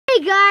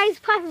Guys,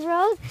 Papa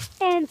Rose,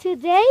 and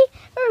today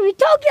we're going to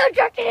be Tokyo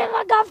drifting in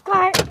my golf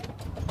cart.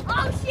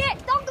 Oh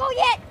shit, don't go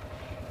yet.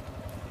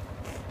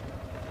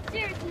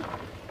 Seriously.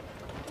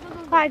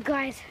 Alright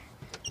guys.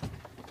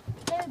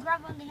 Let me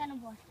grab on the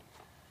handlebar.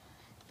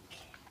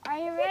 Are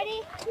you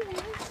ready?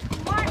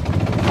 Mark.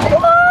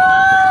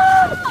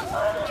 Whoa!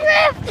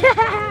 Drift!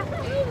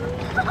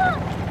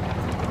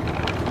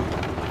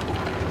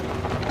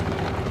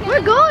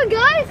 We're going,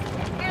 guys.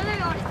 Here, let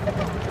me on it.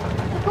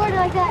 Record it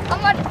like that.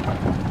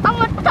 I'm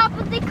on top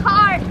of the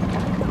car.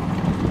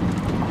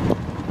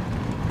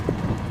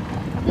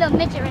 Little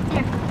midget right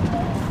there.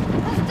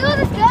 Let's do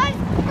this, guys.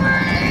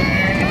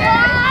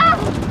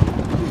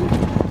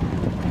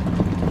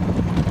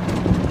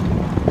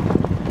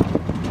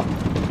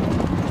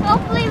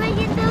 Hopefully we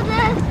can do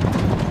this.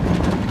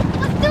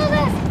 Let's do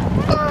this.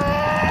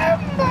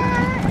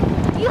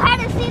 You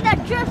haven't seen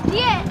that drift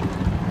yet.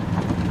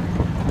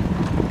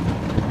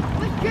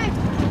 Which drift?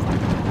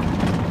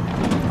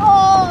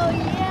 Oh,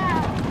 yeah.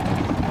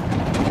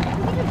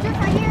 We can drift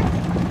right here.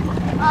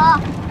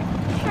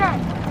 Sure.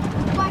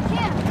 Well, I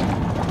can't.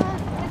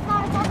 It's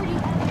not a property.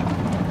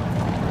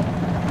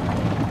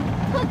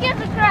 Who gives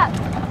a crap?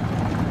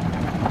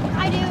 I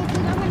do,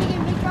 because I'm going to get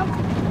in big trouble.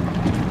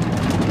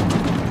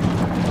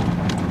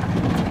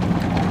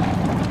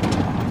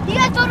 You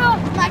guys don't know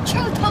my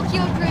true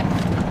Tokyo drift.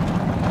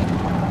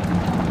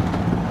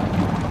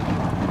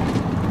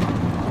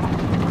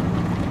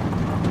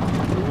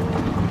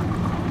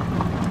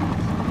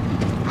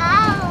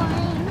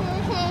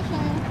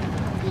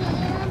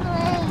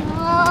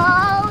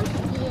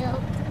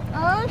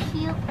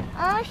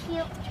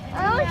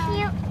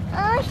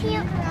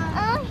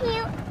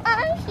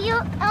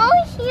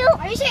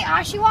 Are you saying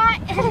Oshiwa?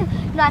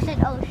 No, I said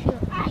oh shoot.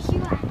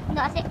 Oshiwa.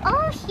 No, I said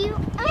oh shoot.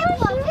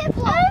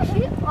 Hippo. Oh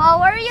shoot. Oh,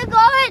 where are you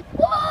going?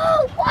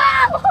 Whoa!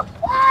 Wow!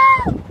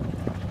 Wow!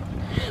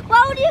 Why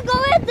would you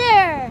go in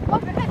there? Oh,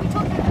 there might be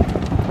Tokyo.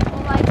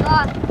 Oh my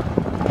god.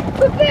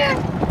 Prepare.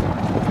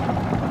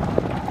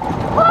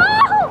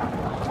 Whoa!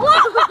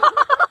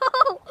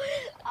 Whoa!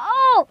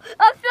 Oh!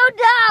 I fell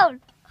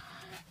down!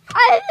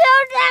 I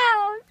fell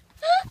down!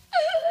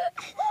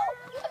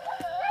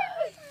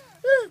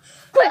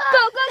 Quick, go,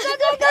 go!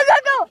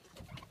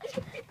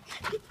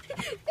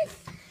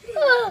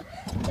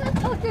 That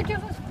Tokyo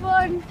drift was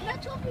fun.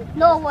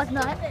 No, it was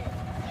not.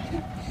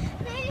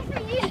 Maybe for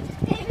you,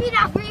 maybe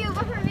not for you,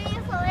 but for me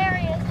it's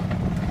hilarious.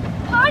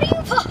 How do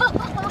you fall?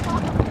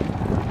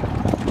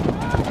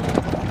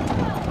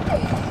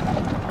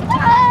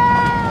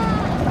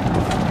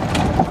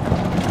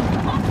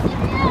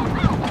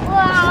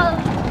 Wow!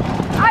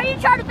 Are you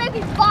trying to make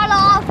me fall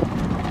off?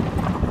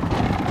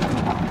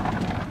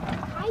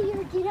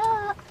 Higher, get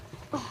up.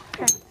 Oh,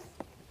 crap.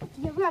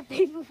 Yeah, we have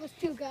big movers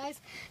too, guys.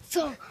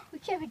 So we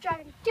can't be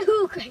driving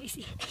too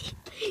crazy.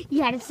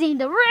 You haven't seen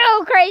the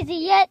real crazy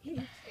yet.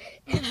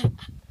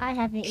 I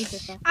haven't either.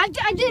 So. I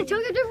did a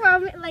Tokyo drift where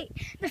I'm, like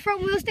the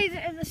front wheel stays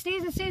in the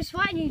same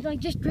spot and you like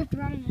just drift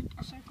around in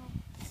a circle.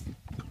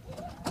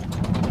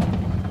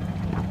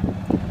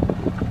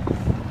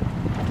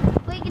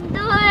 We can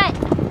do it.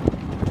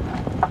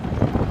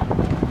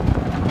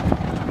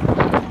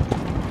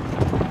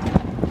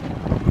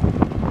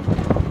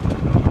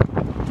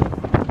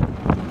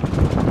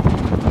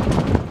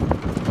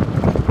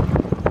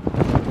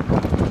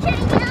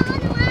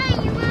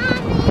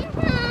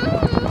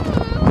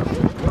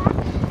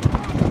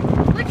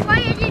 Which way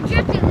are you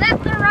drifting,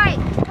 left or right?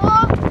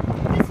 Oh,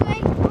 this way,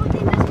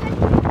 holding this way.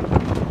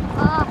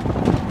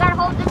 Gotta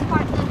hold this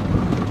part then.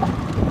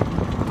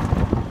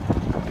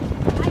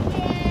 I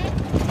can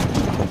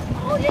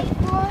hold it,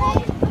 boy.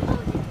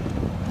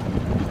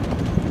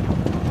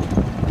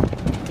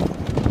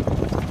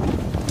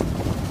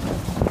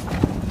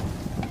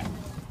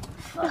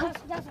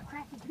 That's a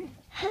crappy drift.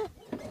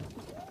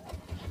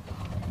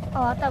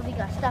 Oh, I thought we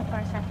got stuck for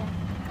a second.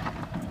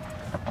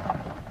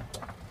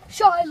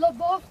 Shia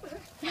LaBeouf.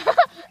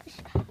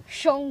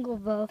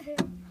 Shonglebuff.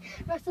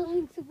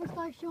 Wrestling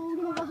superstar Shia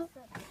LaBeouf.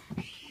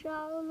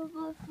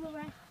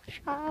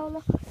 I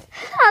was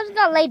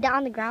gonna lay down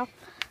on the ground.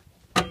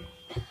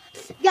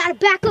 You gotta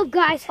back up,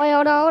 guys. Wait,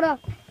 hold on.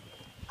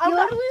 I'm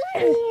gonna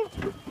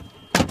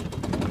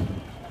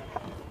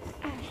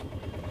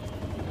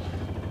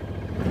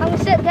I'm gonna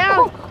sit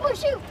down. Oh,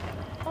 shoot.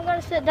 I'm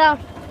gonna sit down.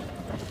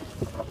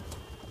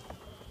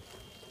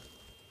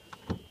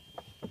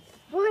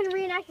 We're gonna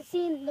reenact the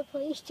scene in the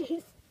police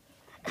chase.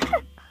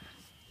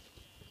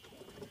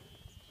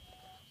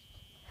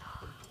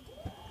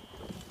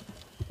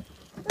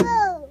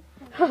 Whoa!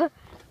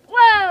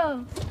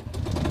 Whoa!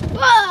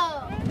 Whoa!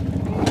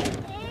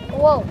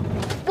 Whoa!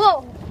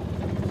 Whoa!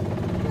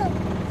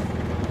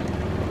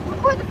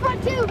 Record the front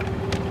too.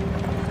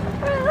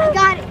 I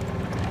got it.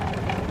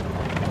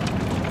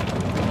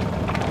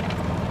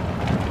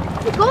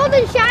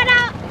 Golden shout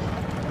out.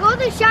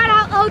 Golden shout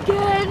out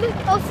again.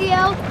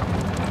 OCL.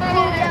 Oh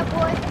yeah,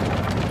 boy.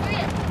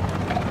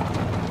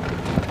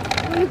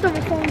 Let me throw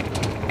my phone.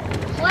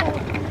 What?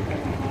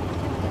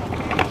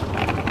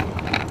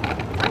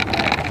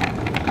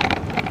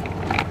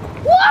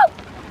 Whoa!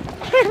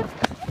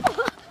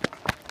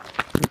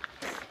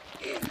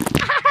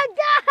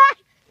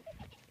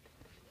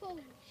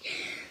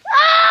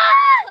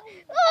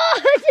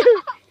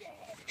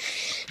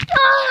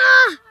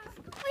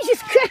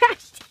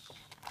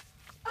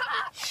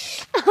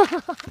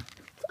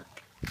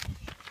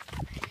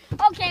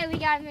 Okay, we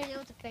got a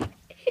video to fix.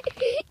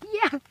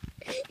 Yeah,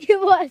 it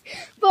was.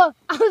 But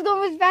I was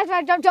going as fast as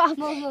I jumped off.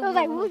 Move, I was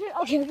like,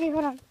 okay,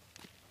 hold on.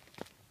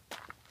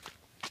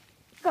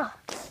 Go.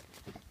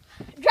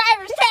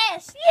 Driver's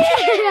test!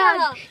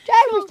 Yeah.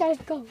 Driver's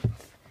test, go.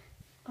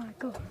 Alright,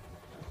 go.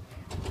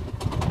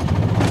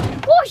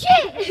 Oh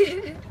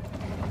shit!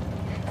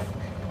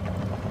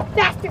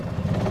 Faster.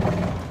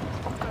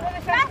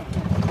 Faster.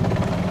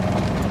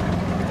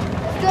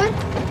 Good.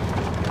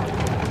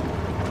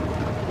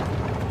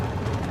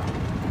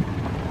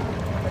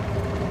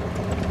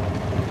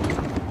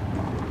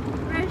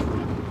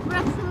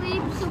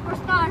 Wrestling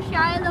superstar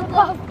Shia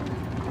LaBeouf.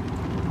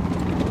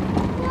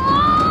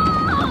 Whoa!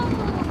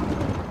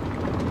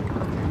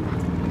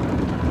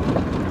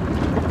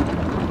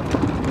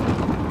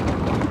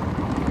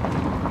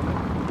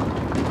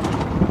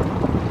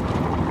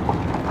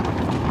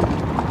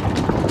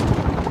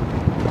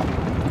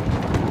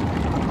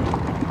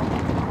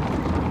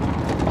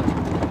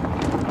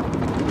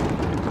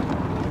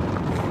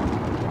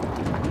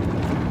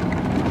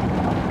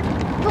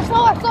 Go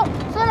slower, slow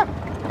down.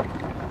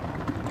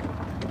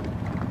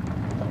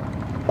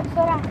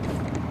 Slow down.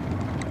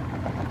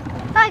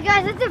 Alright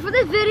guys, that's it for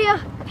this video.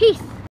 Peace.